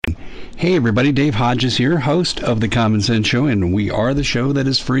Hey everybody, Dave Hodges here, host of The Common Sense Show, and we are the show that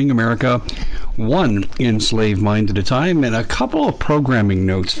is freeing America one enslaved mind at a time. And a couple of programming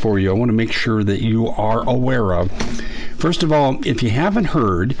notes for you I want to make sure that you are aware of. First of all, if you haven't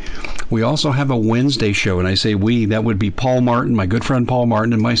heard, we also have a Wednesday show, and I say we, that would be Paul Martin, my good friend Paul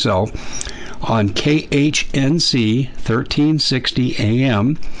Martin, and myself, on KHNC 1360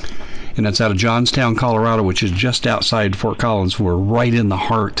 AM. And that's out of Johnstown, Colorado, which is just outside Fort Collins. We're right in the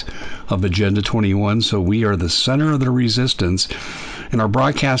heart of Agenda 21, so we are the center of the resistance. And our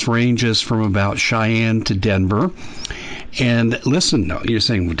broadcast ranges from about Cheyenne to Denver. And listen, you're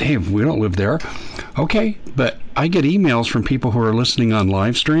saying, well, Dave, we don't live there. Okay, but I get emails from people who are listening on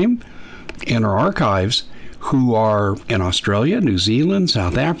live stream and our archives who are in Australia, New Zealand,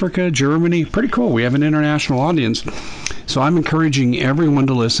 South Africa, Germany. Pretty cool. We have an international audience. So I'm encouraging everyone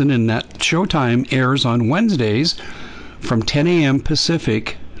to listen, and that showtime airs on Wednesdays from 10 a.m.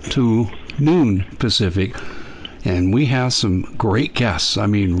 Pacific to noon Pacific. And we have some great guests. I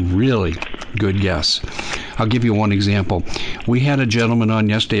mean, really good guests. I'll give you one example. We had a gentleman on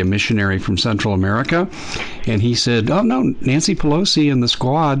yesterday, a missionary from Central America, and he said, oh, no, Nancy Pelosi and the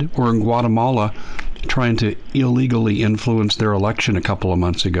squad were in Guatemala trying to illegally influence their election a couple of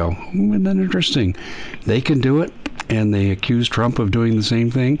months ago. Isn't that interesting? They can do it, and they accuse Trump of doing the same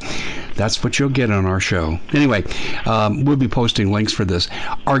thing. That's what you'll get on our show. Anyway, we'll be posting links for this.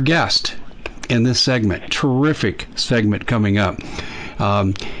 Our guest in this segment, terrific segment coming up.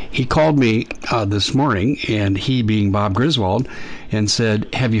 He called me this morning, and he being Bob Griswold, and said,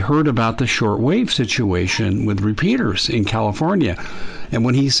 have you heard about the shortwave situation with repeaters in California? And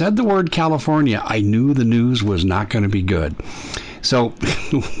when he said the word California, I knew the news was not going to be good. So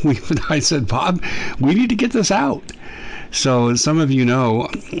I said, Bob, we need to get this out. So as some of you know,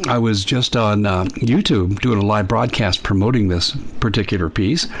 I was just on YouTube doing a live broadcast promoting this particular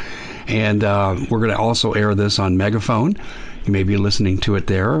piece. And we're going to also air this on Megaphone. You may be listening to it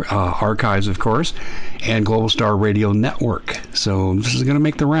there. Archives, of course, and Global Star Radio Network. So this is going to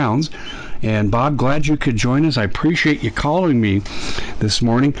make the rounds. And Bob, glad you could join us. I appreciate you calling me this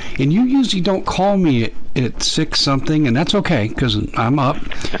morning. And you usually don't call me at 6 something, and that's okay because I'm up.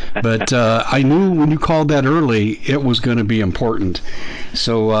 But I knew when you called that early, it was going to be important.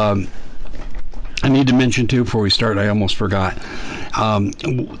 So I need to mention, too, before we start, I almost forgot.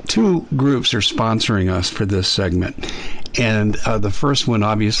 2 groups are sponsoring us for this segment. And the first one,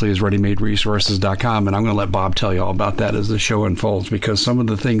 obviously, is ReadyMadeResources.com, and I'm going to let Bob tell you all about that as the show unfolds, because some of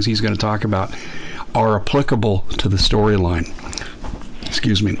the things he's going to talk about are applicable to the storyline.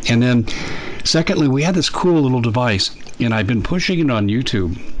 Excuse me. And then, secondly, we had this cool little device, and I've been pushing it on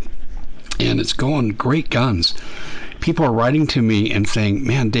YouTube, and it's going great guns. People are writing to me and saying,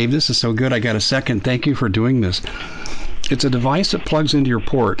 man, Dave, this is so good. I got a second. Thank you for doing this. It's a device that plugs into your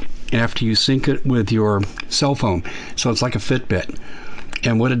port after you sync it with your cell phone. So it's like a Fitbit.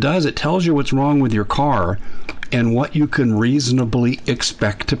 And what it does, it tells you what's wrong with your car and what you can reasonably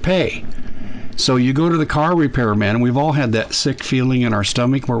expect to pay. So you go to the car repairman, and we've all had that sick feeling in our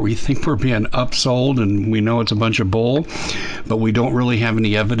stomach where we think we're being upsold and we know it's a bunch of bull, but we don't really have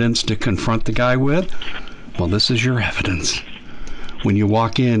any evidence to confront the guy with. Well, this is your evidence. When you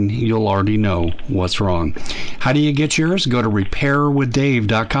walk in, you'll already know what's wrong. How do you get yours? Go to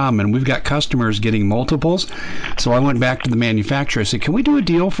repairwithdave.com, and we've got customers getting multiples. So I went back to the manufacturer. I said, can we do a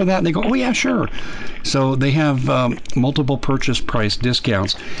deal for that? And they go, oh, yeah, sure. So they have multiple purchase price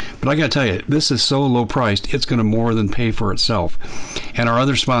discounts. But I got to tell you, this is so low priced, it's going to more than pay for itself. And our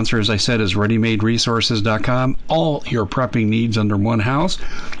other sponsor, as I said, is ReadyMadeResources.com. All your prepping needs under one house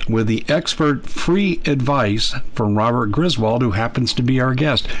with the expert free advice from Robert Griswold, who happens to be our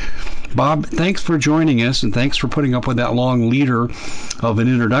guest. Bob, thanks for joining us, and thanks for putting up with that long leader of an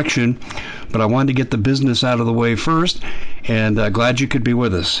introduction. But I wanted to get the business out of the way first, and glad you could be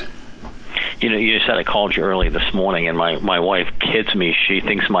with us. You know, you said I called you early this morning, and my wife kids me. She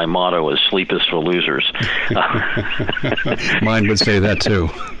thinks my motto is "Sleep is for losers." Mine would say that too.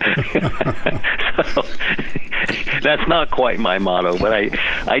 So, that's not quite my motto, but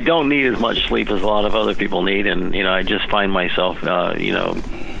I don't need as much sleep as a lot of other people need, and I just find myself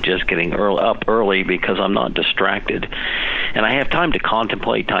just getting up early because I'm not distracted, and I have time to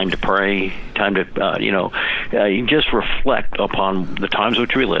contemplate, time to pray, time to you just reflect upon the times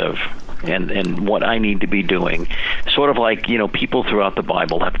which we live. and what I need to be doing, sort of like, people throughout the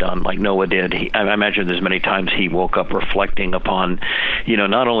Bible have done, like Noah did. I imagine there's many times he woke up reflecting upon,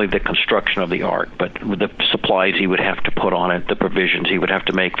 not only the construction of the ark, but the supplies he would have to put on it, the provisions he would have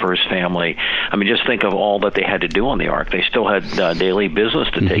to make for his family. I mean, just think of all that they had to do on the ark. They still had daily business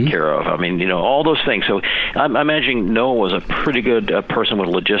to take care of. I mean, all those things. So I'm imagining Noah was a pretty good person with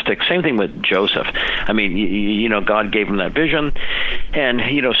logistics. Same thing with Joseph. I mean, God gave him that vision, and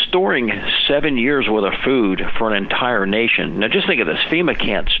storing 7 years worth of food for an entire nation. Now, just think of this: FEMA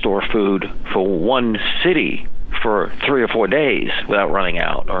can't store food for one city for 3 or 4 days without running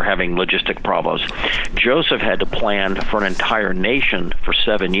out or having logistic problems. Joseph had to plan for an entire nation for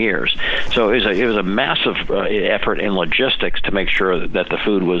 7 years. So it was a massive effort in logistics to make sure that the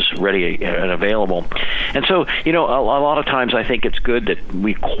food was ready and available. And so, a lot of times I think it's good that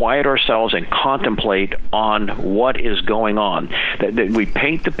we quiet ourselves and contemplate on what is going on. That we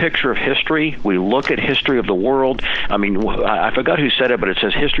paint the picture of history. We look at history of the world. I mean, I forgot who said it, but it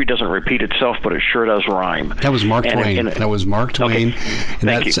says history doesn't repeat itself, but it sure does rhyme. That was Mark Twain. That was Mark Twain. Okay.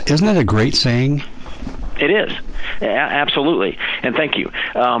 And isn't that a great saying? It is. Absolutely. And thank you.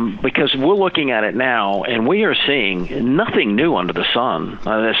 Because we're looking at it now, and we are seeing nothing new under the sun.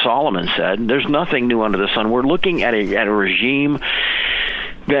 As Solomon said, there's nothing new under the sun. We're looking at a regime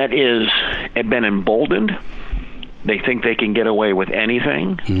that has been emboldened. They think they can get away with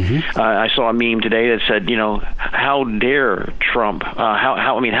anything. I saw a meme today that said, how dare Trump?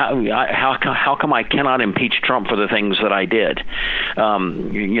 How come I cannot impeach Trump for the things that I did?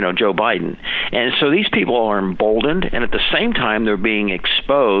 Joe Biden. And so these people are emboldened, and at the same time they're being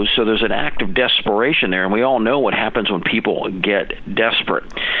exposed. So there's an act of desperation there, and we all know what happens when people get desperate.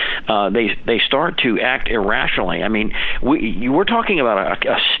 They start to act irrationally. I mean, we're talking about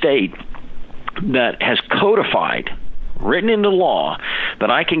a state that has codified, written into law,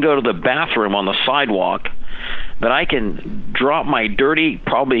 that I can go to the bathroom on the sidewalk, that I can drop my dirty,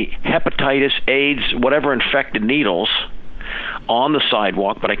 probably hepatitis, AIDS, whatever infected needles on the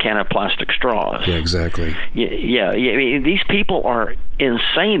sidewalk, but I can't have plastic straws. Yeah, exactly. Yeah. I mean, these people are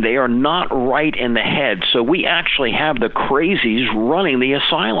insane. They are not right in the head. So we actually have the crazies running the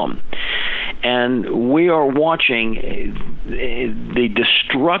asylum. And we are watching the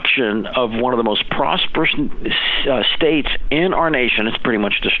destruction of one of the most prosperous states in our nation. It's pretty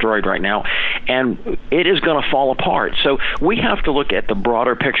much destroyed right now, and it is going to fall apart. So we have to look at the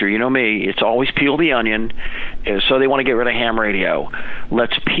broader picture. You know me, it's always peel the onion. So they want to get rid of ham radio.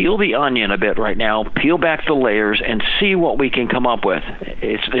 Let's peel the onion a bit right now, peel back the layers, and see what we can come up with.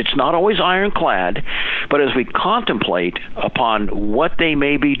 It's not always ironclad, but as we contemplate upon what they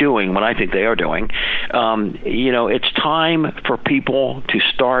may be doing, what I think they are doing, it's time for people to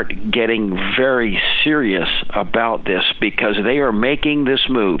start getting very serious about this, because they are making this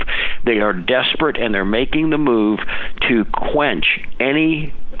move. They are desperate, and they're making the move to quench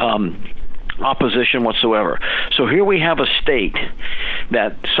any opposition whatsoever. So here we have a state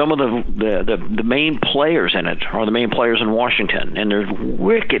that some of the main players in it are the main players in Washington, and their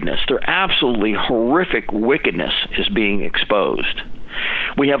wickedness, their absolutely horrific wickedness, is being exposed.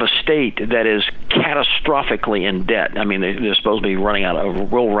 We have a state that is catastrophically in debt. I mean, they're supposed to be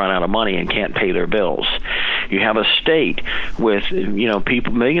will run out of money and can't pay their bills. You have a state with,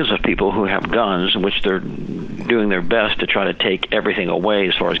 people, millions of people who have guns, in which they're doing their best to try to take everything away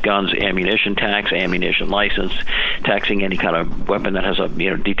as far as guns, ammunition tax, ammunition license, taxing any kind of weapon that has a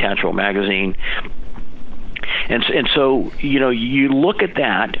detachable magazine. And so, you look at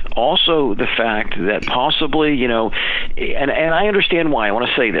that, also the fact that possibly, and I understand why. I want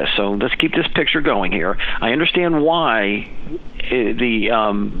to say this, so let's keep this picture going here. I understand why the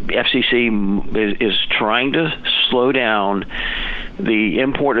FCC is trying to slow down the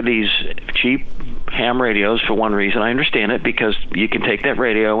import of these cheap ham radios for one reason. I understand it, because you can take that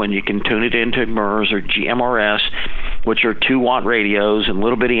radio and you can tune it into MERS or GMRS, which are 2-watt radios and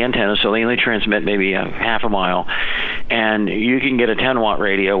little bitty antennas, so they only transmit maybe a half a mile. And you can get a 10-watt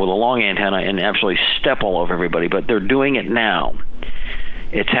radio with a long antenna and absolutely step all over everybody. But they're doing it now.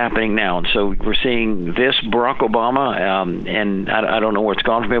 It's happening now. And so we're seeing this. Barack Obama, and I don't know where it's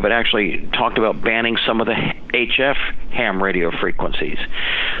gone from here, but actually talked about banning some of the HF ham radio frequencies.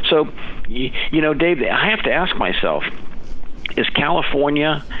 So, Dave, I have to ask myself, is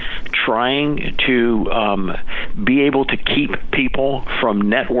California trying to be able to keep people from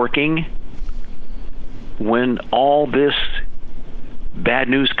networking when all this bad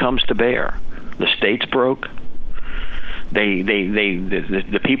news comes to bear? The state's broke.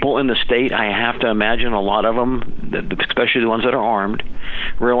 The people in the state, I have to imagine a lot of them, especially the ones that are armed,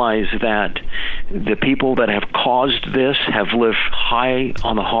 realize that the people that have caused this have lived high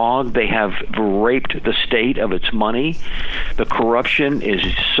on the hog. They have raped the state of its money. The corruption is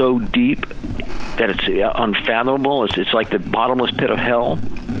so deep that it's unfathomable. It's like the bottomless pit of hell.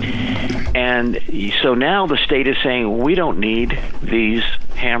 And so now the state is saying, we don't need these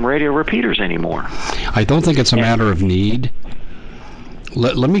ham radio repeaters anymore. I don't think it's a matter of need.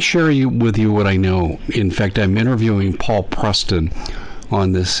 Let me share with you what I know. In fact, I'm interviewing Paul Preston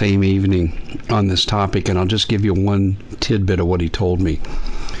on this same evening on this topic, and I'll just give you one tidbit of what he told me.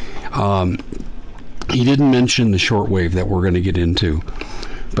 He didn't mention the shortwave that we're going to get into,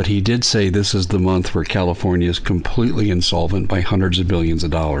 but he did say this is the month where California is completely insolvent by hundreds of billions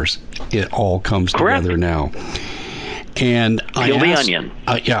of dollars. It all comes together now. And Peel the onion.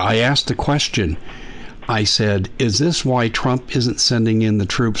 I asked the question. I said, is this why Trump isn't sending in the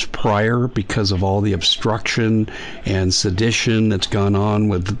troops prior, because of all the obstruction and sedition that's gone on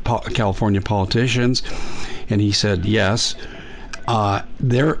with California politicians? And he said, yes.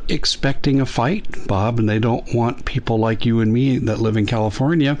 They're expecting a fight, Bob, and they don't want people like you and me that live in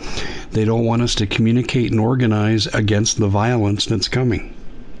California. They don't want us to communicate and organize against the violence that's coming.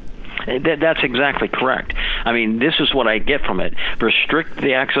 That's exactly correct. I mean, this is what I get from it. Restrict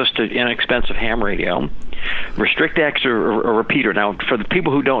the access to inexpensive ham radio. Restrict access to a repeater. Now, for the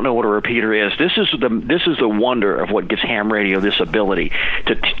people who don't know what a repeater is, this is the wonder of what gives ham radio this ability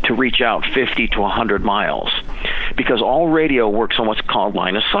to reach out 50 to 100 miles, because all radio works on what's called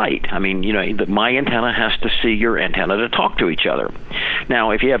line of sight. I mean, my antenna has to see your antenna to talk to each other.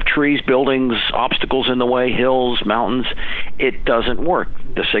 Now, if you have trees, buildings, obstacles in the way, hills, mountains, it doesn't work.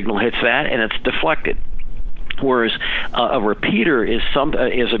 The signal hits that and it's deflected. Whereas a repeater is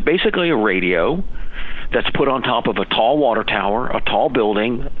basically a radio that's put on top of a tall water tower, a tall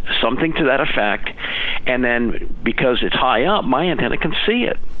building, something to that effect, and then because it's high up, my antenna can see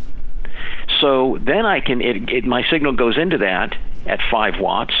it. So then my signal goes into that at 5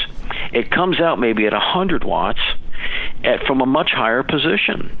 watts. It comes out maybe at 100 watts from a much higher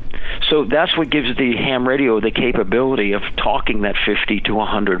position. So that's what gives the ham radio the capability of talking that 50 to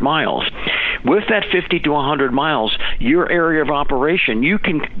 100 miles. With that 50 to 100 miles, your area of operation, you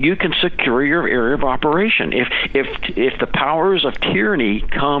can secure your area of operation. If the powers of tyranny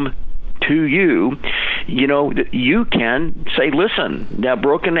come to you, you can say, listen, now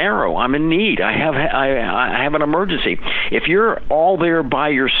Broken Arrow, I'm in need. I have an emergency. If you're all there by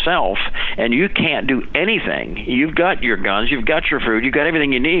yourself and you can't do anything, you've got your guns, you've got your food, you've got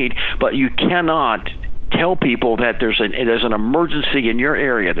everything you need, but you cannot tell people that there's an emergency in your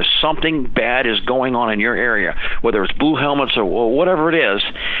area. There's something bad is going on in your area, whether it's blue helmets or whatever it is.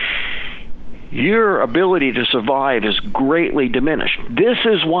 Your ability to survive is greatly diminished. This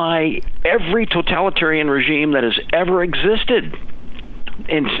is why every totalitarian regime that has ever existed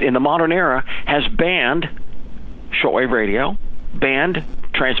in the modern era has banned shortwave radio, banned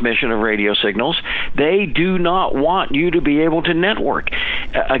transmission of radio signals. They do not want you to be able to network.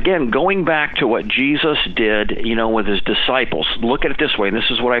 Again, going back to what Jesus did, with his disciples. Look at it this way, and this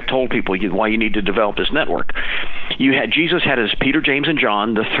is what I've told people why you need to develop this network. Jesus had his Peter, James, and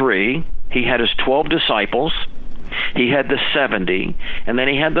John, the three. He had his 12 disciples. He had the 70, and then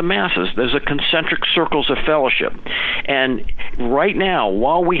he had the masses. There's a concentric circles of fellowship. And right now,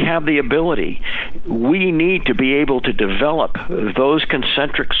 while we have the ability, we need to be able to develop those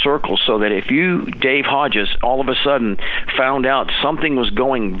concentric circles so that if you, Dave Hodges, all of a sudden found out something was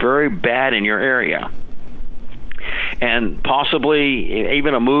going very bad in your area, and possibly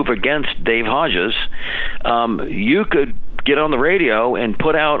even a move against Dave Hodges, you could get on the radio and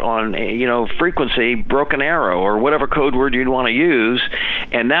put out on frequency Broken Arrow or whatever code word you'd want to use,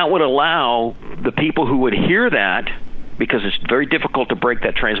 and that would allow the people who would hear that, because it's very difficult to break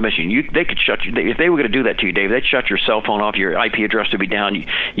that transmission. They could shut you. If they were going to do that to you, Dave, they'd shut your cell phone off. Your IP address would be down.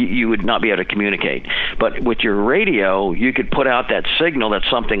 You would not be able to communicate. But with your radio, you could put out that signal that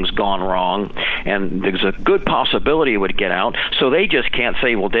something's gone wrong, and there's a good possibility it would get out. So they just can't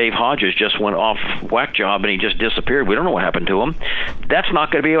say, well, Dave Hodges just went off whack job and he just disappeared. We don't know what happened to him. That's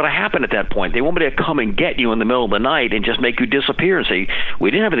not going to be able to happen at that point. They won't be able to come and get you in the middle of the night and just make you disappear and say, we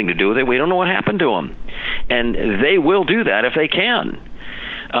didn't have anything to do with it. We don't know what happened to him. And they will do that if they can.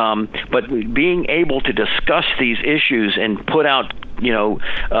 But being able to discuss these issues and put out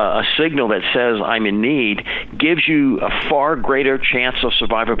a signal that says I'm in need gives you a far greater chance of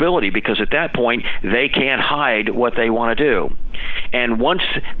survivability, because at that point they can't hide what they want to do. And once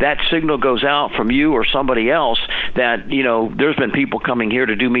that signal goes out from you or somebody else that, there's been people coming here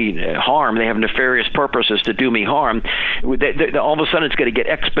to do me harm, they have nefarious purposes to do me harm, all of a sudden it's going to get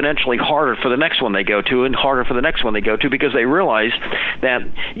exponentially harder for the next one they go to, and harder for the next one they go to, because they realize that,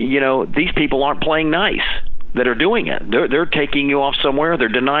 these people aren't playing nice that are doing it. They're taking you off somewhere. They're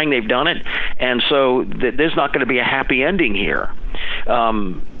denying they've done it. And so there's not going to be a happy ending here.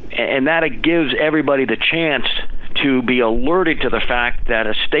 And that gives everybody the chance to be alerted to the fact that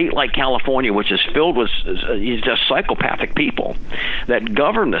a state like California, which is filled with just psychopathic people that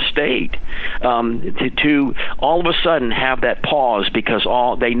govern the state, to all of a sudden have that pause, because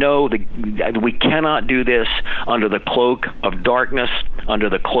they know that we cannot do this under the cloak of darkness, under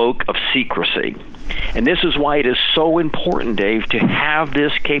the cloak of secrecy. And this is why it is so important, Dave, to have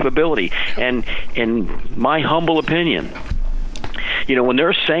this capability. And in my humble opinion, when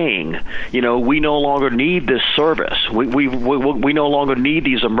they're saying, we no longer need this service, we no longer need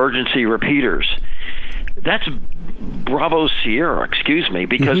these emergency repeaters, that's Bravo Sierra,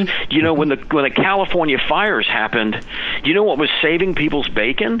 because when the California fires happened, what was saving people's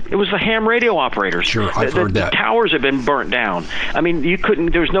bacon? It was the ham radio operators. Sure, I've heard that. The towers have been burnt down. I mean,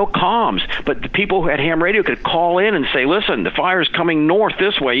 there's no comms, but the people who had ham radio could call in and say, listen, the fire's coming north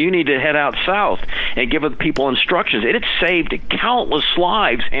this way, you need to head out south, and give the people instructions. It had saved countless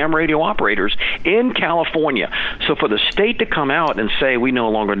lives, ham radio operators in California. So for the state to come out and say we no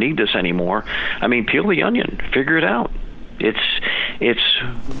longer need this anymore, I mean, peel the onion, figure it out.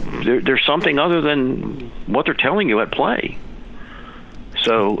 There's something other than what they're telling you at play.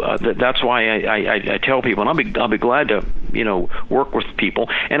 So that's why I tell people, and I'll be glad to work with people,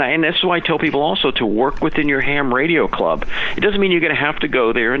 and that's why I tell people also to work within your ham radio club. It doesn't mean you're going to have to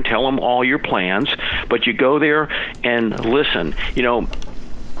go there and tell them all your plans, but you go there and listen.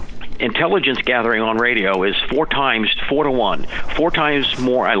 Intelligence gathering on radio is 4 to 1. 4 times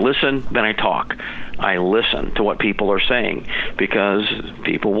more I listen than I talk. I listen to what people are saying, because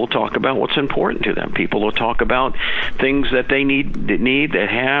people will talk about what's important to them. People will talk about things that they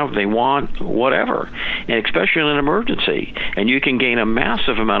they want, whatever, and especially in an emergency. And you can gain a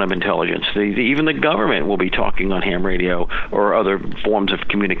massive amount of intelligence. Even the government will be talking on ham radio or other forms of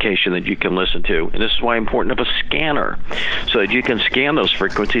communication that you can listen to. And this is why it's important to have a scanner, so that you can scan those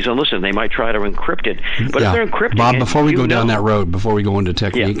frequencies and listen. They might try to encrypt it, but if they're encrypting Bob, it, before we go down that road, before we go into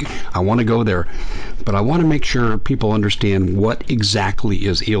technique, I want to go there. But I want to make sure people understand what exactly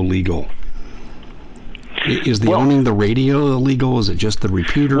is illegal. Is the owning the radio illegal? Is it just the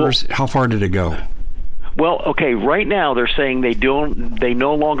repeaters? How far did it go? Well, okay, right now they're saying they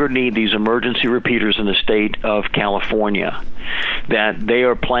no longer need these emergency repeaters in the state of California. That they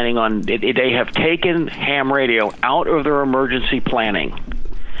are planning on, they have taken ham radio out of their emergency planning.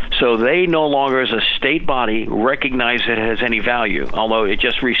 So they no longer, as a state body, recognize it has any value, although it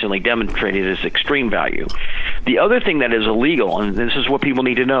just recently demonstrated its extreme value. The other thing that is illegal, and this is what people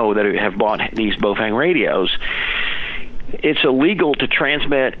need to know that have bought these Bofang radios, it's illegal to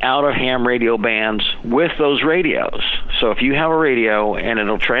transmit out of ham radio bands with those radios. So if you have a radio and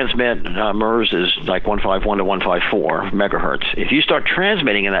it'll transmit, MERS is like 151 to 154 megahertz. If you start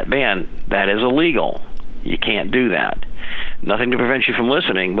transmitting in that band, that is illegal. You can't do that. Nothing to prevent you from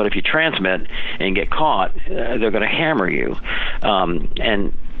listening, but if you transmit and get caught, they're going to hammer you.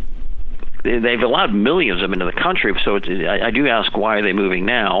 And they've allowed millions of them into the country, so I do ask, why are they moving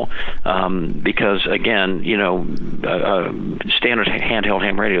now? Because, again, standard handheld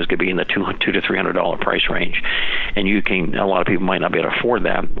ham radios could be in the $200 to $300 price range, and a lot of people might not be able to afford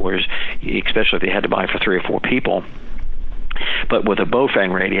that, whereas, especially if they had to buy for 3 or 4 people. But with a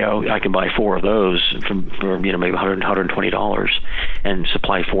Bofang radio, I can buy 4 of those for maybe $100, $120 and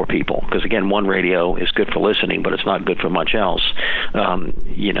supply 4 people. Because, again, one radio is good for listening, but it's not good for much else,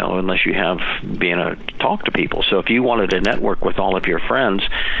 unless you have being able to talk to people. So if you wanted to network with all of your friends,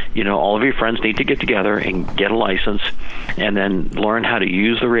 all of your friends need to get together and get a license and then learn how to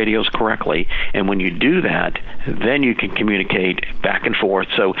use the radios correctly. And when you do that, then you can communicate back and forth.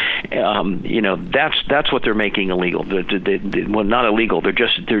 So, that's what they're making illegal. Well, not illegal. They're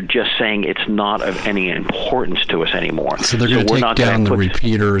just saying it's not of any importance to us anymore. So they're going to take down the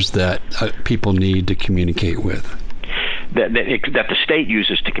repeaters that people need to communicate with. that the state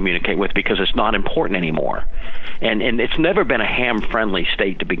uses to communicate with, because it's not important anymore. And it's never been a ham-friendly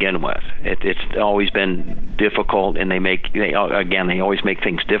state to begin with. It's always been difficult, and they always make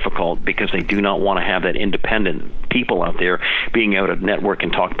things difficult because they do not want to have that independent people out there being able to network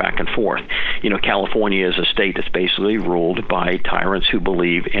and talk back and forth. California is a state that's basically ruled by tyrants who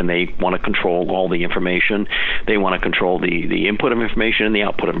believe, and they want to control all the information. They want to control the input of information and the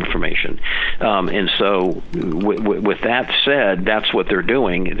output of information. And so with that said, that's what they're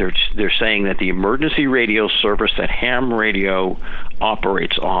doing. They're saying that the emergency radio service that ham radio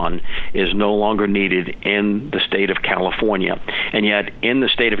operates on is no longer needed in the state of California. And yet, in the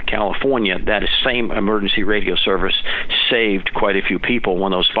state of California, that same emergency radio service saved quite a few people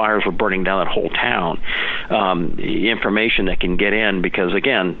when those fires were burning down that whole town. Information that can get in, because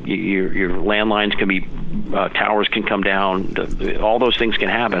again, your landlines can be, towers can come down, all those things can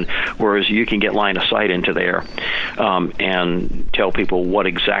happen, whereas you can get line of sight into there and tell people what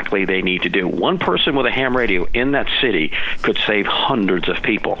exactly they need to do. One person with a ham radio in that city could save hundreds of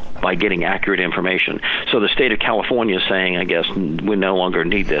people by getting accurate information. So the state of California is saying, I guess, we no longer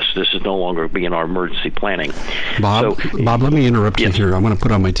need this. This is no longer being our emergency planning. Bob, let me interrupt you here. I'm going to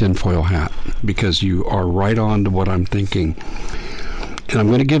put on my tinfoil hat, because you are right on to what I'm thinking. And I'm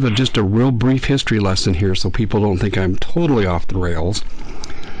going to give just a real brief history lesson here so people don't think I'm totally off the rails.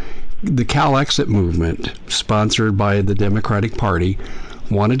 The CalExit movement, sponsored by the Democratic Party,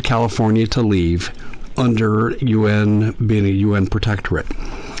 wanted California to leave under UN, being a UN protectorate.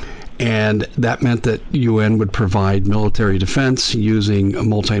 And that meant that UN would provide military defense using a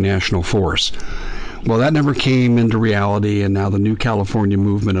multinational force. Well, that never came into reality, and now the New California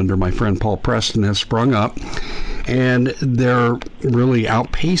movement under my friend Paul Preston has sprung up, and they're really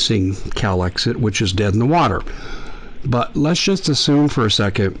outpacing CalExit, which is dead in the water. But let's just assume for a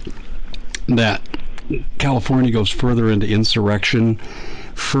second that California goes further into insurrection,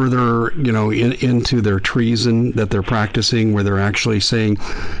 further, into their treason that they're practicing, where they're actually saying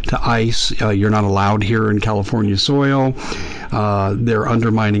to ICE, you're not allowed here in California soil. They're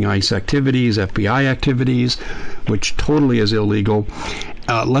undermining ICE activities, FBI activities, which totally is illegal.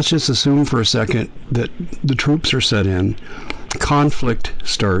 Let's just assume for a second that the troops are set in, conflict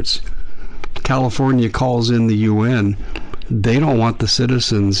starts, California calls in the UN. They don't want the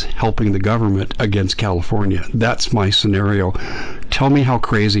citizens helping the government against California. That's my scenario. Tell me how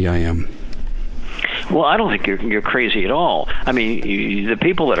crazy I am. Well, I don't think you're crazy at all. I mean, the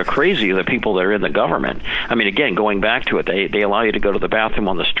people that are crazy are the people that are in the government. I mean, again, going back to it, they allow you to go to the bathroom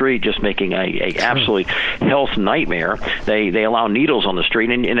on the street, just making a absolute health nightmare. They allow needles on the street,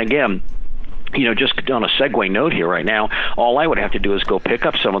 and again, just on a segue note here right now, all I would have to do is go pick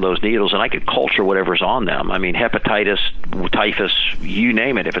up some of those needles, and I could culture whatever's on them. I mean, hepatitis, typhus, you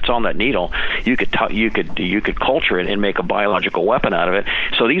name it. If it's on that needle, you could culture it and make a biological weapon out of it.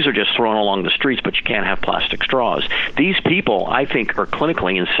 So these are just thrown along the streets, but you can't have plastic straws. These people, I think, are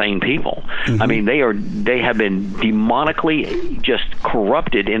clinically insane people. Mm-hmm. I mean, they have been demonically just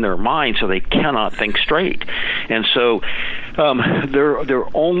corrupted in their minds, so they cannot think straight. And so their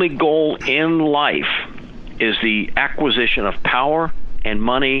only goal in life is the acquisition of power and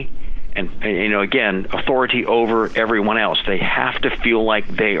money and again, authority over everyone else. They have to feel like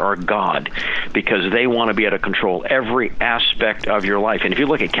they are God, because they want to be able to control every aspect of your life. And if you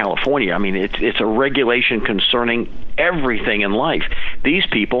look at California, I mean, it's a regulation concerning everything in life. These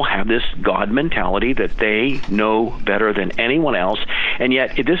people have this God mentality that they know better than anyone else, and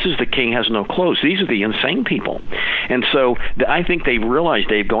yet this is the king has no clothes. These are the insane people. And so I think they realize,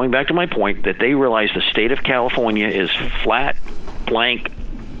 Dave, going back to my point, that they realize the state of California is flat, blank,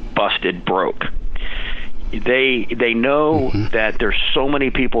 busted, broke. They know that there's so many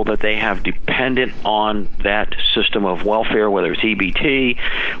people that they have dependent on that system of welfare, whether it's EBT,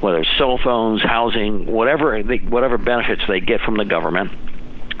 whether it's cell phones, housing, whatever benefits they get from the government.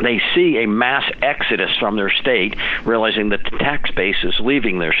 They see a mass exodus from their state, realizing that the tax base is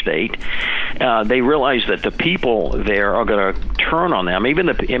leaving their state. They realize that the people there are going to turn on them. I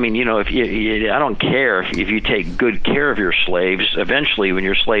don't care if you take good care of your slaves. Eventually, when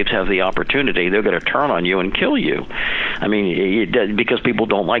your slaves have the opportunity, they're going to turn on you and kill you. I mean, because people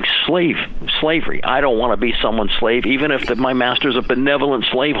don't like slavery. I don't want to be someone's slave, even if my master's a benevolent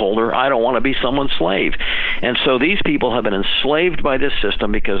slaveholder. I don't want to be someone's slave. And so these people have been enslaved by this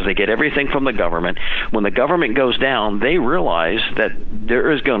system because because they get everything from the government. When the government goes down, they realize that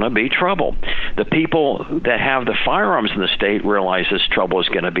there is going to be trouble. The people that have the firearms in the state realize this trouble is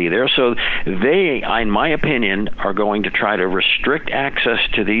going to be there. So they, in my opinion, are going to try to restrict access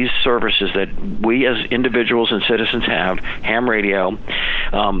to these services that we as individuals and citizens have, ham radio,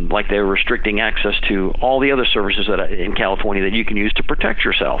 like they're restricting access to all the other services that in California that you can use to protect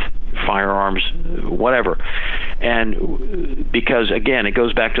yourself, firearms, whatever. And because, again, it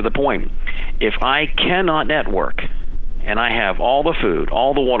goes back to the point, if I cannot network, and I have all the food,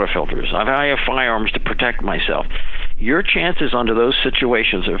 all the water filters, I have firearms to protect myself, your chances under those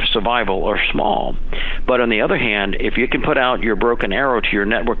situations of survival are small. But on the other hand, if you can put out your broken arrow to your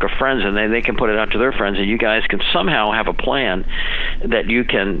network of friends, and then they can put it out to their friends, and you guys can somehow have a plan that you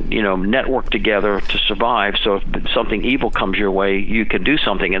can, network together to survive. So if something evil comes your way, you can do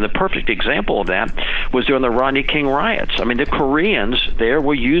something. And the perfect example of that was during the Rodney King riots. I mean, the Koreans there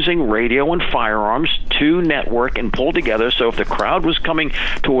were using radio and firearms to network and pull together. So if the crowd was coming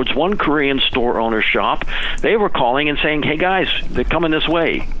towards one Korean store owner's shop, they were calling and saying, "Hey guys, they're coming this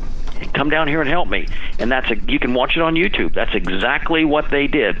way. Come down here and help me." And you can watch it on YouTube. That's exactly what they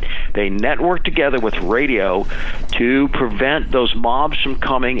did. They networked together with radio to prevent those mobs from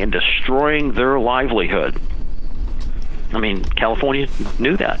coming and destroying their livelihood. I mean, California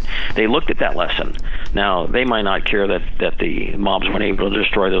knew that. They looked at that lesson. Now, they might not care that the mobs weren't able to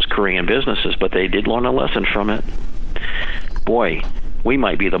destroy those Korean businesses, but they did learn a lesson from it. Boy, we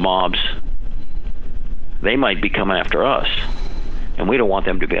might be the mobs. They might be coming after us, and we don't want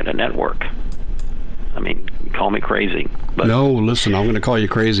them to be at a network. I mean, call me crazy. But no, listen, I'm going to call you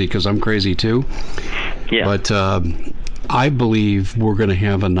crazy because I'm crazy too. Yeah. But I believe we're going to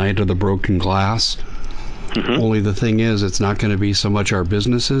have a night of the broken glass. Mm-hmm. Only the thing is, it's not going to be so much our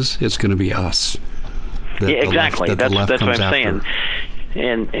businesses, it's going to be us. Yeah, exactly. That's what I'm saying.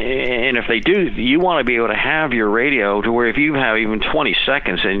 And if they do, you want to be able to have your radio to where if you have even 20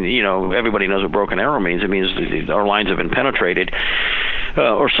 seconds, and everybody knows what broken arrow means. It means our lines have been penetrated,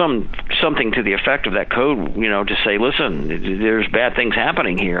 or something to the effect of that code. To say, listen, there's bad things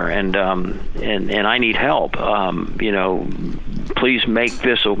happening here, and I need help. Please make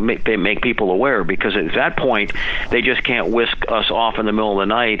people aware, because at that point they just can't whisk us off in the middle of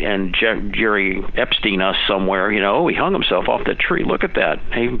the night and Jerry Epstein us somewhere. Oh, he hung himself off that tree. Look at that.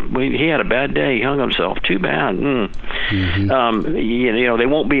 He had a bad day. He hung himself. Too bad. Mm-hmm. They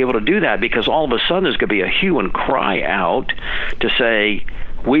won't be able to do that, because all of a sudden there's going to be a hue and cry out to say,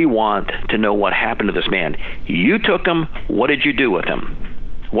 we want to know what happened to this man. You took him. What did you do with him?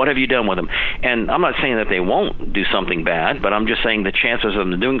 What have you done with them? And I'm not saying that they won't do something bad, but I'm just saying the chances of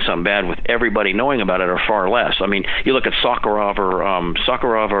them doing something bad with everybody knowing about it are far less. I mean, you look at Sakharov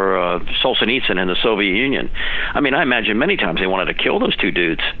or Solzhenitsyn in the Soviet Union. I mean, I imagine many times they wanted to kill those two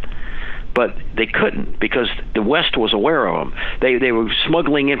dudes, but they couldn't, because the West was aware of them. They were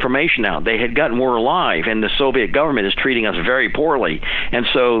smuggling information out. They had gotten we're alive, and the Soviet government is treating us very poorly. And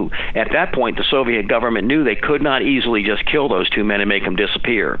so at that point, the Soviet government knew they could not easily just kill those two men and make them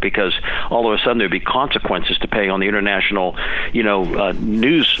disappear, because all of a sudden there'd be consequences to pay on the international,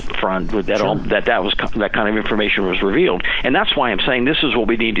 news front that kind of information was revealed. And that's why I'm saying this is what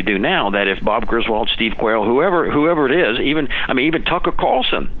we need to do now. That if Bob Griswold, Steve Quayle, whoever it is, even Tucker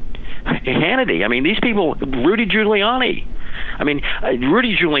Carlson, Hannity, I mean, these people, Rudy Giuliani. I mean,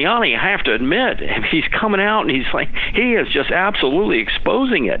 Rudy Giuliani, I have to admit, he's coming out and he is just absolutely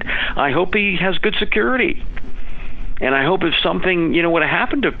exposing it. I hope he has good security. And I hope if something, would have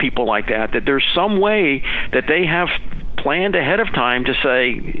happened to people like that there's some way that they have planned ahead of time to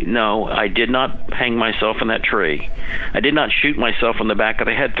say, no, I did not hang myself in that tree. I did not shoot myself in the back of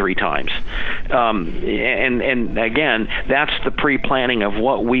the head 3 times. And again, that's the pre-planning of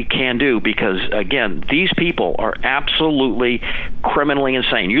what we can do, because, again, these people are absolutely criminally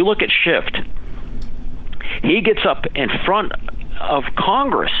insane. You look at Schiff. He gets up in front of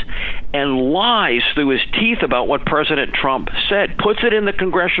Congress and lies through his teeth about what President Trump said, puts it in the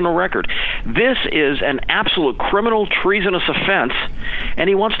congressional record. This is an absolute criminal, treasonous offense, and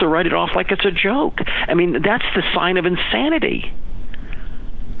he wants to write it off like it's a joke. I mean, that's the sign of insanity.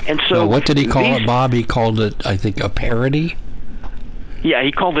 And so, what did he call it, Bob? He called it, I think, a parody? Yeah,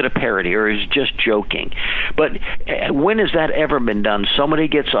 he called it a parody, or he's just joking. But when has that ever been done? Somebody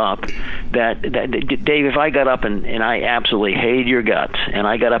gets up Dave, if I got up and I absolutely hated your guts, and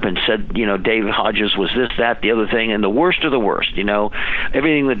I got up and said, David Hodges was this, that, the other thing, and the worst of the worst,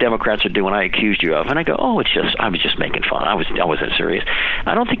 everything the Democrats are doing, I accused you of, and I go, I was just making fun. I wasn't serious.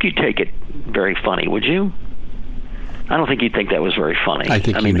 I don't think you'd take it very funny, would you? I don't think you'd think that was very funny. I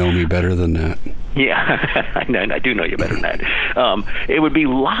think you know me better than that. Yeah, I do know you better than that. It would be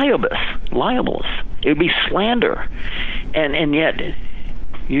libelous. It would be slander, and yet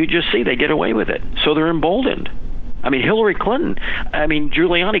you just see they get away with it. So they're emboldened. I mean, Hillary Clinton. I mean,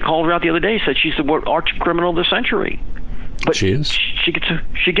 Giuliani called her out the other day. Said she's the arch criminal of the century. But she is. She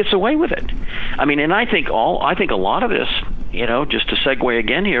gets away with it. I mean, and I think a lot of this, just to segue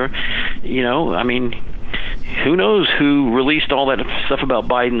again here, I mean, who knows who released all that stuff about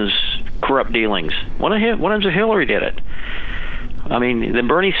Biden's corrupt dealings? What if Hillary did it? I mean, then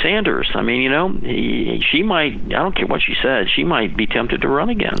Bernie Sanders. I mean, she might. I don't care what she said. She might be tempted to run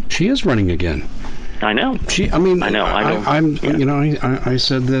again. She is running again. I know. I know. I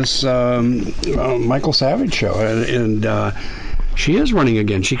said this Michael Savage show, and she is running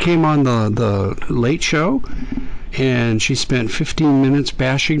again. She came on the Late Show, and she spent 15 minutes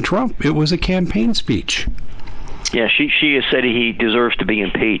bashing Trump. It was a campaign speech. Yeah, she has said he deserves to be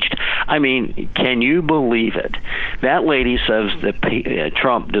impeached. I mean, can you believe it? That lady says that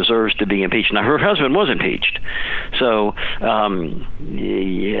Trump deserves to be impeached. Now, her husband was impeached. So,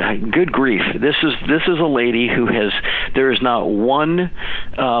 good grief. This is a lady who there is not one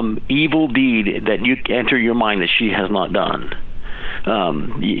evil deed that you enter your mind that she has not done.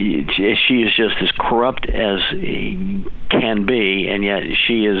 She is just as corrupt as can be, and yet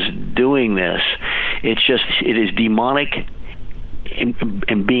she is doing this. It is demonic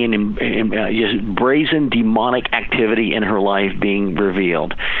and being just brazen demonic activity in her life being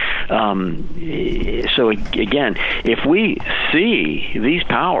revealed. So again, if we see these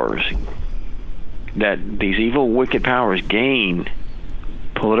powers, that these evil, wicked powers gain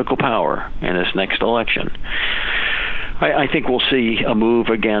political power in this next election, I think we'll see a move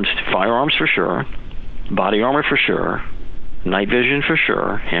against firearms for sure, body armor for sure, night vision for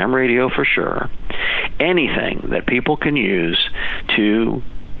sure, ham radio for sure, anything that people can use to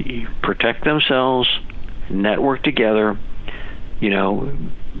protect themselves, network together,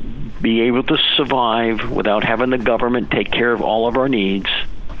 be able to survive without having the government take care of all of our needs.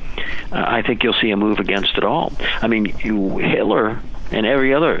 I think you'll see a move against it all. I mean, Hitler and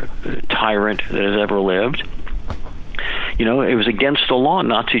every other tyrant that has ever lived, it was against the law in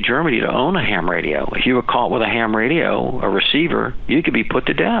Nazi Germany to own a ham radio. If you were caught with a ham radio, a receiver, you could be put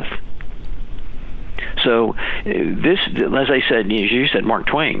to death. So this, as I said, as you said, Mark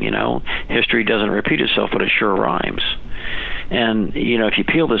Twain, history doesn't repeat itself, but it sure rhymes. And, if you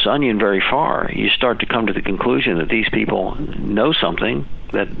peel this onion very far, you start to come to the conclusion that these people know something,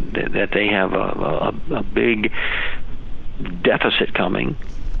 that they have a big deficit coming.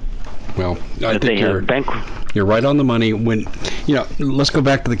 Well, I think you're right on the money. When let's go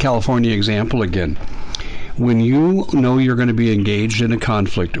back to the California example again. When you know you're going to be engaged in a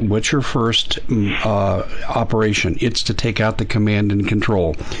conflict, what's your first operation? It's to take out the command and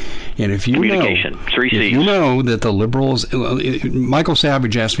control. And if you communication, 3 C's. If you know that the liberals, Michael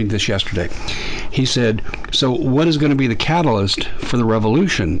Savage asked me this yesterday. He said, "So what is going to be the catalyst for the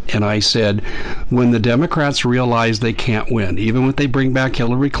revolution?" And I said, when the Democrats realize they can't win, even when they bring back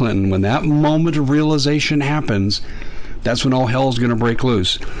Hillary Clinton, when that moment of realization happens, that's when all hell is going to break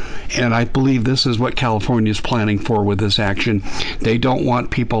loose. And I believe this is what California is planning for with this action. They don't want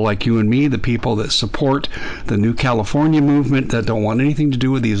people like you and me, the people that support the New California movement, that don't want anything to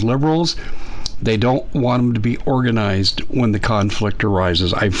do with these liberals. They don't want them to be organized when the conflict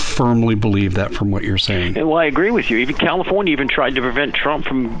arises. I firmly believe that from what you're saying. Well, I agree with you. Even California even tried to prevent Trump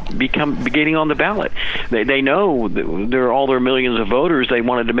from getting on the ballot. They know all their millions of voters. They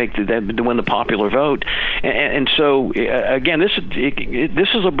wanted to win the popular vote, and so again, this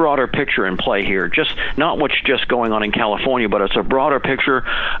is a broader picture in play here. Just not what's just going on in California, but it's a broader picture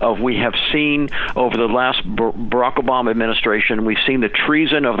of we have seen over the last Barack Obama administration. We've seen the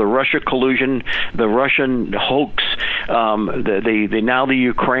treason of the Russia collusion, the Russian hoax, now the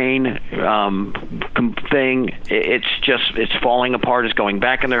Ukraine thing. It's falling apart. It's going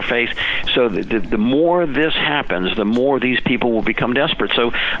back in their face. So the more this happens, the more these people will become desperate.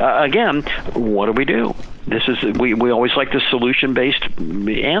 So again, what do? We always like the solution-based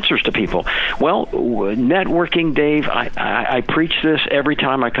answers to people. Well, networking, Dave. I preach this every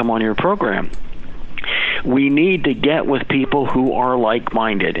time I come on your program. We need to get with people who are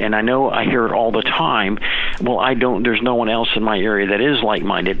like-minded. And I know I hear it all the time. Well, there's no one else in my area that is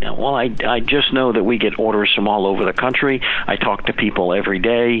like-minded. Well, I just know that we get orders from all over the country. I talk to people every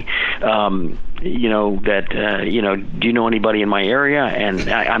day. Do you know anybody in my area? And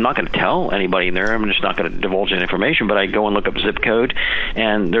I'm not going to tell anybody in there. I'm just not going to divulge that information. But I go and look up zip code,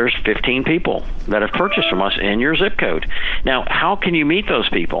 and there's 15 people that have purchased from us in your zip code. Now, how can you meet those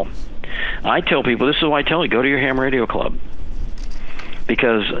people? I tell people, this is why I tell you, go to your ham radio club.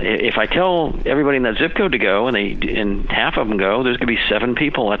 because if I tell everybody in that zip code to go, and half of them go, there's going to be 7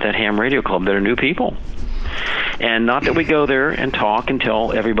 people at that ham radio club that are new people. And not that we go there and talk and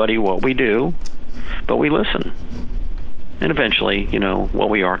tell everybody what we do, but we listen. And eventually,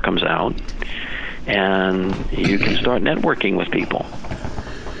 what we are comes out, and you can start networking with people.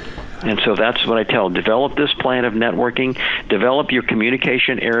 And so that's what I tell. Develop this plan of networking. Develop your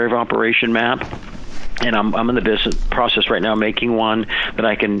communication area of operation map. And I'm in the business process right now making one that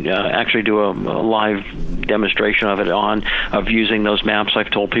I can actually do a live demonstration of using those maps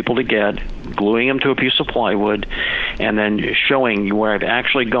I've told people to get, gluing them to a piece of plywood, and then showing you where I've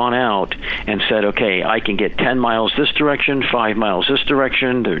actually gone out and said, okay, I can get 10 miles this direction, 5 miles this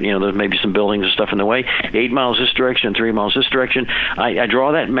direction. There may be some buildings and stuff in the way. 8 miles this direction, 3 miles this direction. I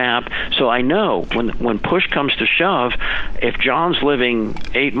draw that map so I know when push comes to shove, if John's living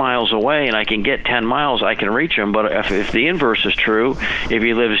 8 miles away and I can get 10 miles, I can reach him. But if the inverse is true, if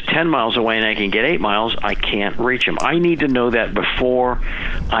he lives 10 miles away and I can get 8 miles, I can't reach him. I need to know that before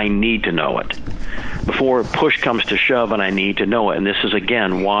I need to know it. Before push comes to shove and I need to know it. And this is,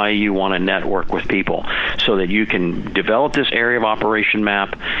 again, why you want to network with people, so that you can develop this area of operation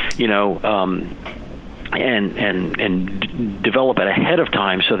map, and develop it ahead of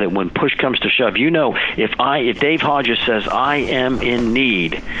time, so that when push comes to shove, if Dave Hodges says I am in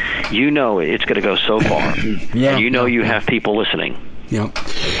need, it's going to go so far. Yeah, and you have people listening. Yeah,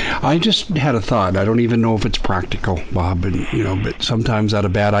 I just had a thought. I don't even know if it's practical, Bob, but sometimes out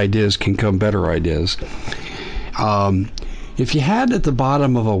of bad ideas can come better ideas. If you had at the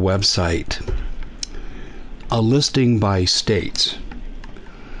bottom of a website a listing by states,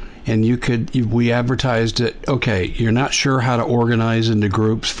 and we advertised it, okay, you're not sure how to organize into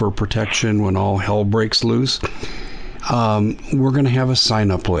groups for protection when all hell breaks loose, we're going to have a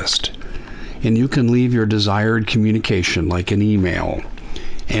sign-up list. And you can leave your desired communication, like an email.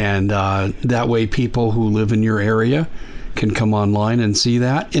 And that way people who live in your area can come online and see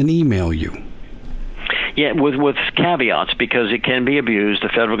that and email you. Yeah, with caveats, because it can be abused. The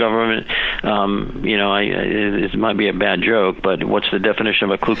federal government, it might be a bad joke, but what's the definition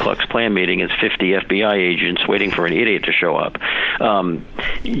of a Ku Klux Klan meeting? It's 50 FBI agents waiting for an idiot to show up.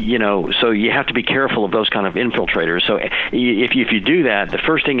 So you have to be careful of those kind of infiltrators. So if you do that, the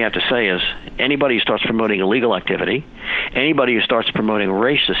first thing you have to say is anybody who starts promoting illegal activity, anybody who starts promoting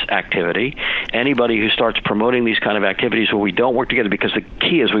racist activity, anybody who starts promoting these kind of activities where we don't work together, because the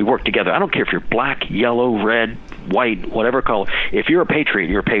key is we work together. I don't care if you're black, yellow, red, white, whatever color. If you're a patriot,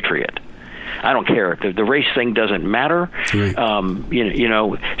 you're a patriot. I don't care. The race thing doesn't matter. Right.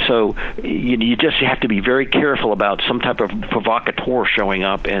 So you just have to be very careful about some type of provocateur showing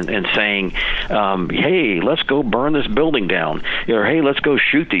up and saying, hey, let's go burn this building down, or hey, let's go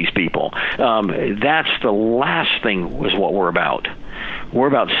shoot these people. That's the last thing is what we're about. We're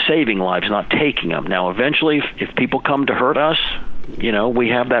about saving lives, not taking them. Now, eventually, if people come to hurt us, we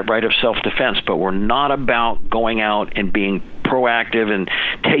have that right of self-defense, but we're not about going out and being proactive and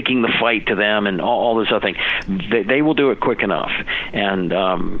taking the fight to them and all this other thing. They will do it quick enough. And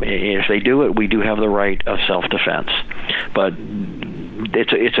if they do it, we do have the right of self-defense. But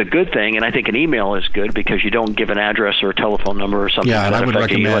it's a good thing, and I think an email is good because you don't give an address or a telephone number or something. Yeah, and I would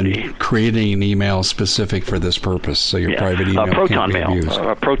recommend creating an email specific for this purpose, so your private email can't be abused.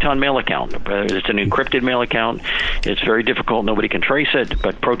 A Proton Mail account. It's an encrypted mail account. It's very difficult. Nobody can trace it,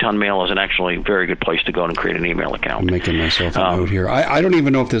 but Proton Mail is an actually very good place to go and create an email account. I'm making myself a note here. I don't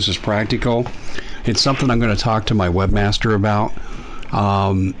even know if this is practical. It's something I'm going to talk to my webmaster about.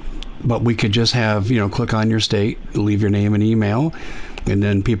 But we could just have, click on your state, leave your name and email, and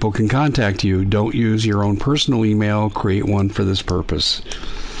then people can contact you. Don't use your own personal email. Create one for this purpose.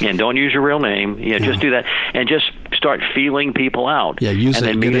 And don't use your real name. Just do that. And just start feeling people out. Yeah, and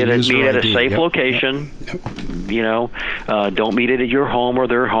then meet at a safe location. Yep. Don't meet it at your home or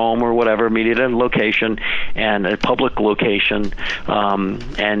their home or whatever. Meet it at a location and a public location,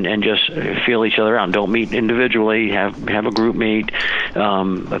 and just feel each other out. Don't meet individually. Have a group meet,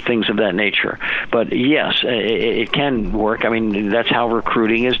 things of that nature. But yes, it can work. I mean, that's how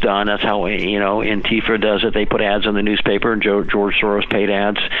recruiting is done. That's how Antifa does it. They put ads in the newspaper, and George Soros paid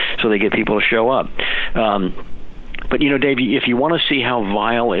ads so they get people to show up. But Dave, if you want to see how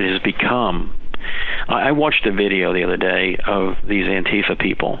vile it has become, I watched a video the other day of these Antifa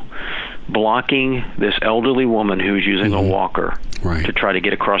people blocking this elderly woman who's using a walker to try to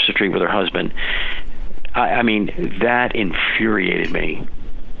get across the street with her husband. I mean, that infuriated me.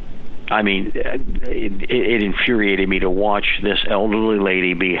 I mean, it infuriated me to watch this elderly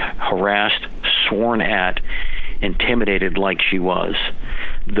lady be harassed, sworn at, intimidated like she was.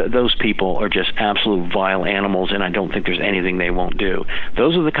 those people are just absolute vile animals, and I don't think there's anything they won't do.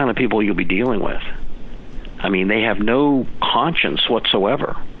 Those are the kind of people you'll be dealing with. I mean, they have no conscience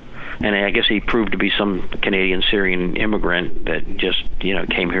whatsoever. And I guess he proved to be some Canadian Syrian immigrant that just,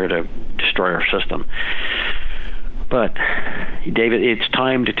 came here to destroy our system. But, David, it's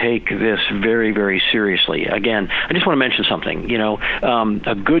time to take this very, very seriously. Again, I just want to mention something.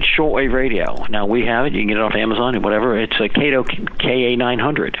 A good shortwave radio. Now, we have it. You can get it off Amazon and whatever. It's a Kato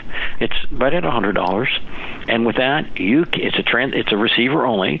KA900. It's right at $100. And with that, it's a receiver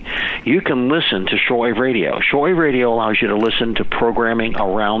only. You can listen to shortwave radio. Shortwave radio allows you to listen to programming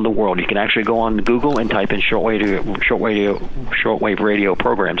around the world. You can actually go on Google and type in shortwave radio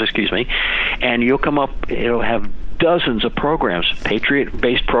programs, and you'll come up. It'll have dozens of programs,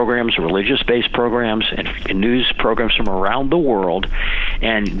 patriot-based programs, religious-based programs, and news programs from around the world,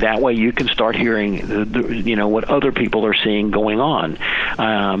 and that way you can start hearing, what other people are seeing going on.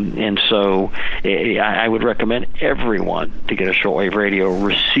 And so I would recommend everyone to get a shortwave radio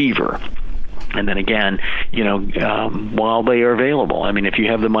receiver. And then again, while they are available, I mean, if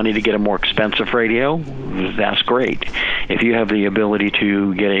you have the money to get a more expensive radio, that's great. If you have the ability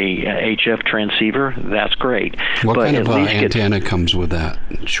to get a HF transceiver, that's great. What kind of antenna comes with that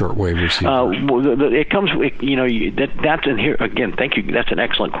shortwave receiver? It comes with, that's in here. Again, thank you. That's an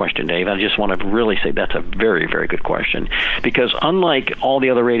excellent question, Dave. I just want to really say that's a very, very good question. Because unlike all the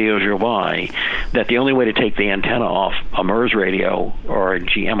other radios you'll buy, that the only way to take the antenna off a MERS radio or a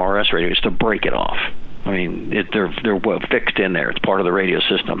GMRS radio is to break it off. I mean, they're fixed in there. It's part of the radio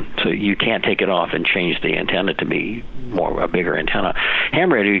system, so you can't take it off and change the antenna to be a bigger antenna.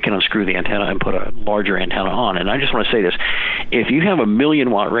 Ham radio, you can unscrew the antenna and put a larger antenna on. And I just want to say this: if you have a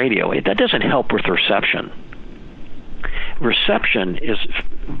 1,000,000-watt radio, that doesn't help with reception. Reception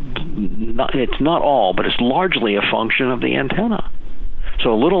it's not all, but it's largely a function of the antenna.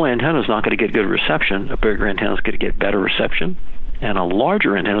 So a little antenna is not going to get good reception. A bigger antenna is going to get better reception. And a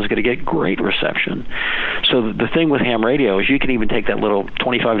larger antenna is going to get great reception. So the thing with ham radio is you can even take that little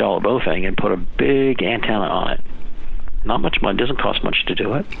 $25 Bofang and put a big antenna on it. Not much money. It doesn't cost much to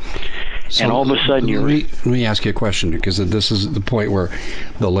do it. So and all of a sudden let me ask you a question, because this is the point where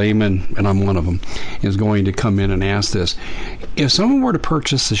the layman, and I'm one of them, is going to come in and ask this. If someone were to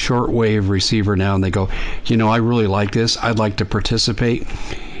purchase a shortwave receiver now and they go, I really like this, I'd like to participate,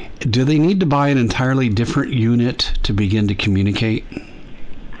 do they need to buy an entirely different unit to begin to communicate?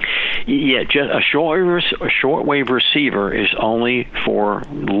 Yeah, just a shortwave receiver is only for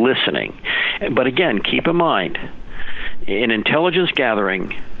listening. But again, keep in mind, in intelligence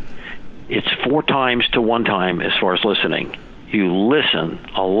gathering, it's 4 times to 1 time as far as listening. You listen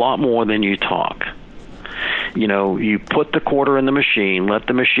a lot more than you talk. You put the quarter in the machine, let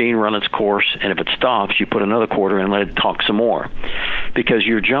the machine run its course, and if it stops, you put another quarter and let it talk some more. Because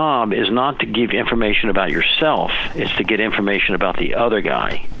your job is not to give information about yourself, it's to get information about the other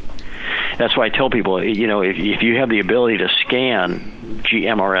guy. That's why I tell people, if you have the ability to scan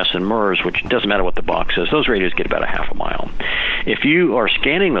GMRS and MERS, which doesn't matter what the box is, those radios get about a half a mile. If you are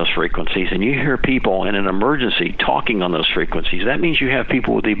scanning those frequencies and you hear people in an emergency talking on those frequencies, that means you have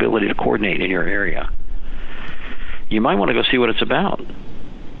people with the ability to coordinate in your area. You might want to go see what it's about.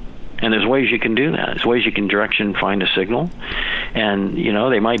 And there's ways you can do that. There's ways you can direction find a signal. And,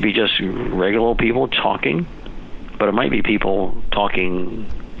 they might be just regular people talking, but it might be people talking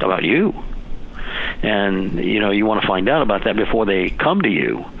about you. And, you want to find out about that before they come to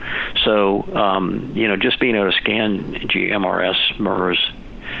you. So, just being able to scan GMRS, MERS,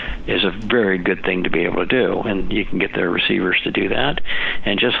 is a very good thing to be able to do. And you can get their receivers to do that.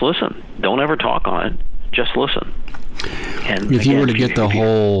 And just listen. Don't ever talk on it. Just listen. And if you were to get the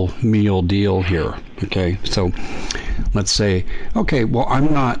whole meal deal here, okay, so let's say, okay, well,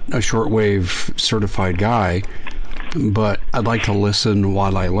 I'm not a shortwave certified guy, but I'd like to listen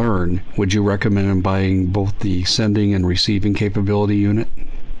while I learn. Would you recommend buying both the sending and receiving capability unit?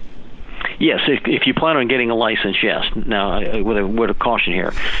 Yes, if you plan on getting a license, yes. Now, with a word of caution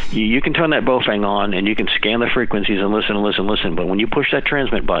here, you can turn that Bofang on and you can scan the frequencies and listen. But when you push that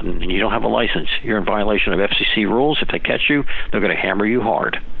transmit button and you don't have a license, you're in violation of FCC rules. If they catch you, they're going to hammer you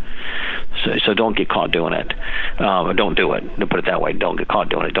hard. So don't get caught doing it. Don't do it. To put it that way, don't get caught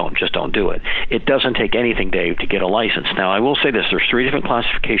doing it. Don't do it. It doesn't take anything, Dave, to get a license. Now, I will say this: there's 3 different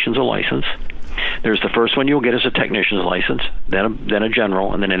classifications of license. There's the first one you'll get as a technician's license, then a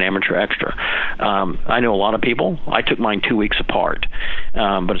general, and then an amateur extra. I know a lot of people. I took mine 2 weeks apart,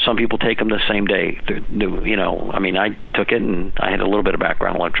 but some people take them the same day. I took it and I had a little bit of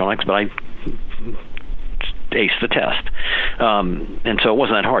background in electronics, but I aced the test. And so it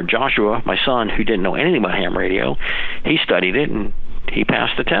wasn't that hard. Joshua, my son, who didn't know anything about ham radio, he studied it and he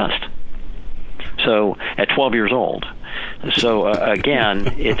passed the test. So at 12 years old. So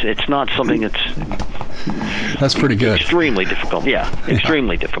again, it's not something that's pretty good. Extremely difficult,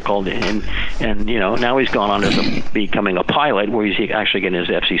 extremely difficult. And now he's gone on to becoming a pilot, where he's actually getting his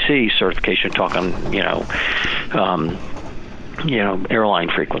FCC certification, talk on airline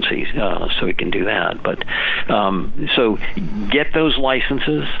frequencies, so he can do that. But so get those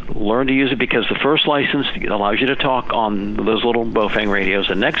licenses, learn to use it, because the first license allows you to talk on those little Bofang radios.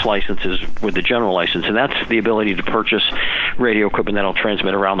 The next license is with the general license, and that's the ability to purchase radio equipment that'll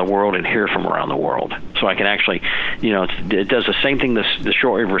transmit around the world and hear from around the world. So I can actually, it does the same thing the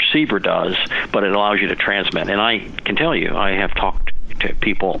shortwave receiver does, but it allows you to transmit. And I can tell you, I have talked to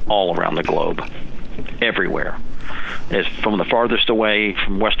people all around the globe, everywhere. As from the farthest away,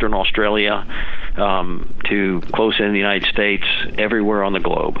 from Western Australia to close in the United States, everywhere on the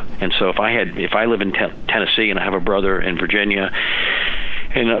globe. And so if I live in Tennessee and I have a brother in Virginia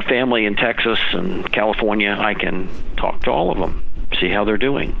and a family in Texas and California, I can talk to all of them, see how they're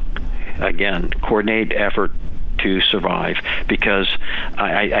doing. Again, coordinate effort to survive, because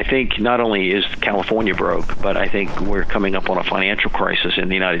I think not only is California broke, but I think we're coming up on a financial crisis in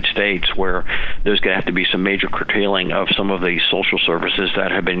the United States where there's going to have to be some major curtailing of some of the social services that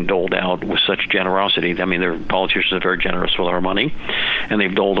have been doled out with such generosity. I mean, their politicians are very generous with our money, and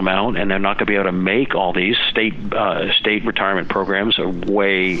they've doled them out, and they're not going to be able to make all these state retirement programs are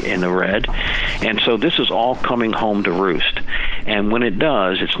way in the red. And so this is all coming home to roost. And when it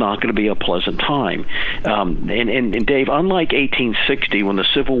does, it's not going to be a pleasant time. And Dave, unlike 1860, when the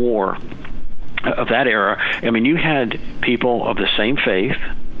Civil War of that era, I mean, you had people of the same faith,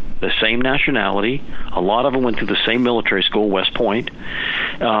 the same nationality. A lot of them went to the same military school, West Point.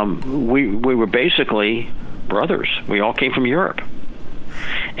 We were basically brothers. We all came from Europe.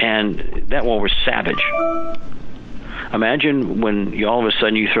 And that war was savage. Imagine when all of a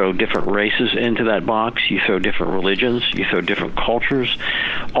sudden you throw different races into that box, you throw different religions, you throw different cultures.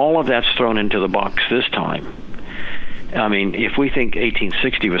 All of that's thrown into the box this time. I mean, if we think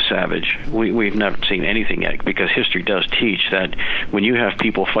 1860 was savage, we've never seen anything yet, because history does teach that when you have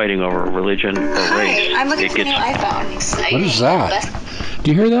people fighting over religion or race, I'm looking for a new iPhone. What is that?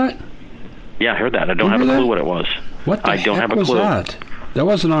 Do you hear that? Yeah, I heard that. I don't have a clue what it was. What the I don't heck have a was clue. that? That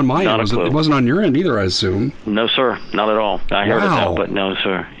wasn't on mine. It wasn't on your end either, I assume. No, sir. Not at all. I heard it though, but no,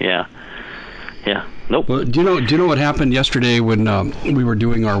 sir. Yeah. Nope. Well, do you know what happened yesterday when we were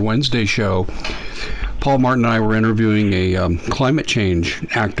doing our Wednesday show? Paul Martin and I were interviewing a climate change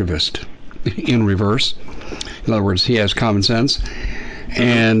activist in reverse. In other words, he has common sense.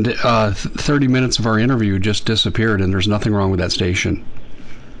 And 30 minutes of our interview just disappeared, and there's nothing wrong with that station.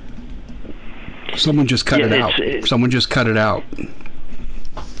 Someone just cut it out. Someone just cut it out.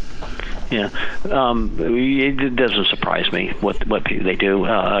 Yeah, it doesn't surprise me what they do.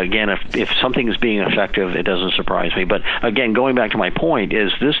 Again, if something is being effective, it doesn't surprise me. But again, going back to my point,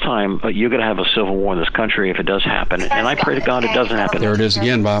 is this time you're going to have a civil war in this country if it does happen, and I pray to God it doesn't happen. There it is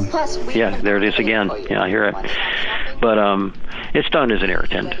again, Bob. Yeah, there it is again. Yeah, I hear it. But it's done as an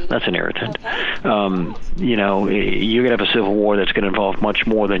irritant. That's an irritant. You're going to have a civil war that's going to involve much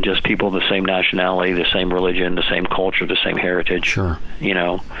more than just people of the same nationality, the same religion, the same culture, the same heritage. Sure.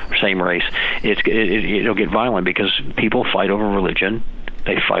 Same race. It'll get violent because people fight over religion.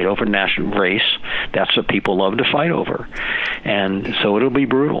 They fight over national race. That's what people love to fight over. And so it'll be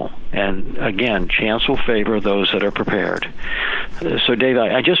brutal. And again, chance will favor those that are prepared. So Dave,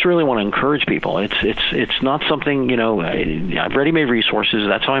 I just really want to encourage people. It's not something, I've ready-made resources.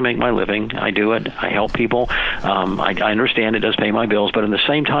 That's how I make my living. I do it. I help people. I understand it does pay my bills, but at the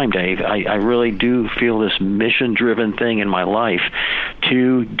same time, Dave, I really do feel this mission-driven thing in my life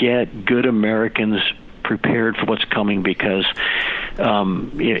to get good Americans prepared for what's coming, because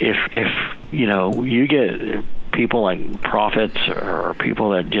if you get people like prophets or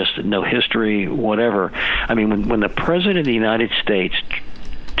people that just know history, whatever. I mean, when the President of the United States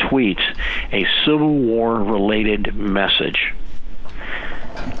tweets a Civil War related message,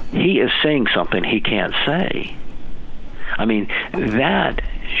 he is saying something he can't say. I mean, that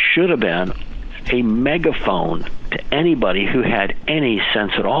should have been a megaphone to anybody who had any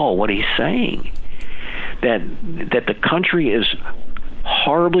sense at all what he's saying. That the country is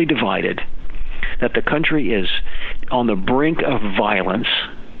horribly divided, that the country is on the brink of violence,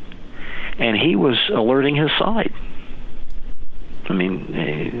 and he was alerting his side. I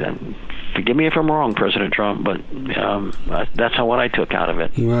mean, forgive me if I'm wrong, President Trump, but that's what I took out of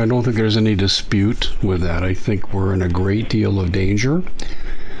it. Well, I don't think there's any dispute with that. I think we're in a great deal of danger,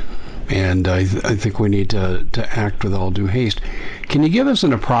 and I think we need to act with all due haste. Can you give us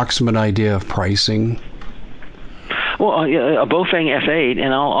an approximate idea of pricing? Well, a Bofeng F8,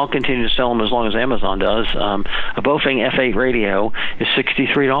 and I'll continue to sell them as long as Amazon does. A Bofeng F8 radio is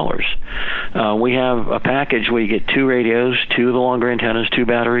 $63. We have a package where you get 2 radios, 2 of the longer antennas, 2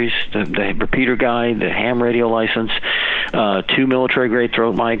 batteries, the repeater guide, the ham radio license, 2 military-grade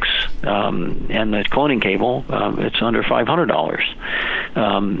throat mics, and the cloning cable. It's under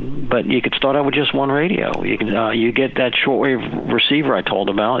 $500. But you could start out with just 1 radio. You get that shortwave receiver I told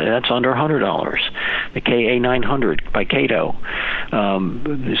about. That's under $100. The KA900 by Kato.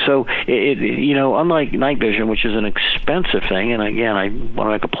 So unlike night vision, which is an expensive thing, and again, I want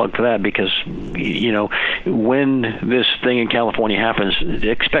to make a plug for that because when this thing in California happens,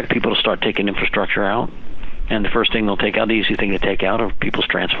 expect people to start taking infrastructure out. And the first thing they'll take out, the easy thing to take out, are people's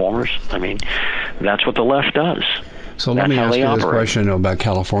transformers. I mean, that's what the left does. So let me ask you this question about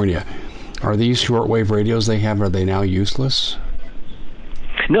California. Are these shortwave radios they have, are they now useless?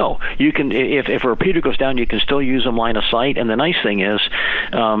 No, you can. If a repeater goes down, you can still use them line of sight. And the nice thing is,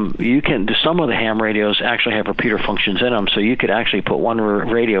 you can. Some of the ham radios actually have repeater functions in them, so you could actually put one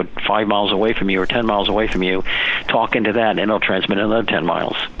radio 5 miles away from you or 10 miles away from you, talk into that, and it'll transmit another 10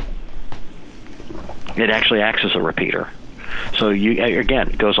 miles. It actually acts as a repeater. So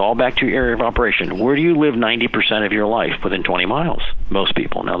it goes all back to your area of operation. Where do you live 90% of your life? Within 20 miles. Most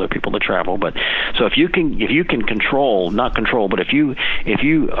people. Now there are people that travel, but so if you can not control, but if you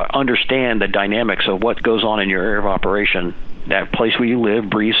understand the dynamics of what goes on in your area of operation, that place where you live,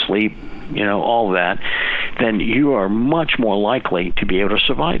 breathe, sleep, all of that, then you are much more likely to be able to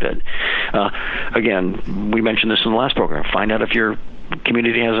survive it. Again, we mentioned this in the last program. Find out if your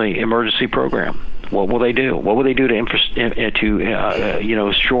community has an emergency program. What will they do? What will they do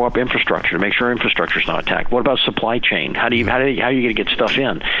to shore up infrastructure, to make sure infrastructure is not attacked? What about supply chain? How are you going to get stuff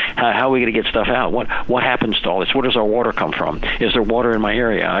in? How are we going to get stuff out? What happens to all this? Where does our water come from? Is there water in my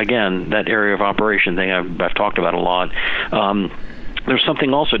area? Again, that area of operation thing I've talked about a lot. There's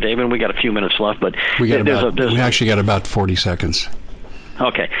something also, David. We got a few minutes left, but we actually got about 40 seconds.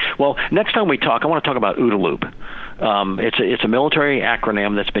 Okay. Well, next time we talk, I want to talk about OODA loop. It's a military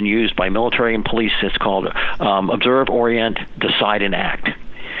acronym that's been used by military and police. It's called Observe, Orient, Decide, and Act.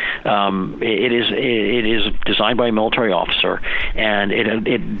 It is designed by a military officer, and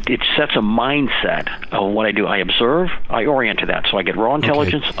it sets a mindset of what I do. I observe, I orient to that, so I get raw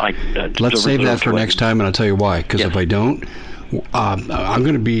intelligence. Okay. Let's save that for next time, and I'll tell you why. Because if I don't, I'm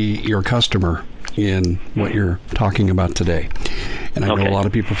going to be your customer in what you're talking about today, and I know a lot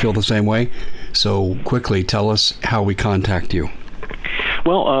of people feel the same way. So quickly, tell us how we contact you.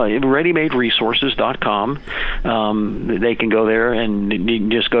 Well, ReadyMadeResources.com. They can go there, and you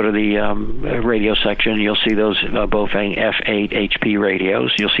can just go to the radio section. You'll see those Bofeng F8 HP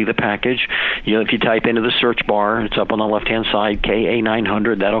radios. You'll see the package. If you type into the search bar, it's up on the left-hand side,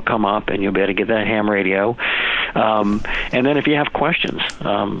 KA900. That'll come up, and you'll be able to get that ham radio. And then if you have questions,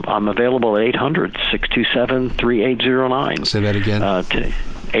 I'm available at 800-627-3809. Say that again.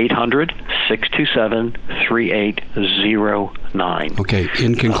 800-627-3809. Okay,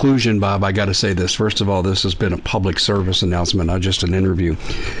 in conclusion, Bob, I got to say this. First of all, this has been a public service announcement, not just an interview.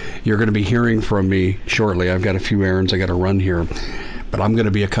 You're going to be hearing from me shortly. I've got a few errands I got to run here, but I'm going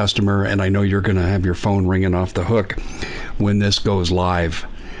to be a customer, and I know you're going to have your phone ringing off the hook when this goes live.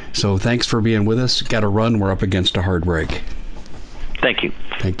 So thanks for being with us. Got to run. We're up against a hard break. Thank you.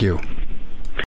 Thank you.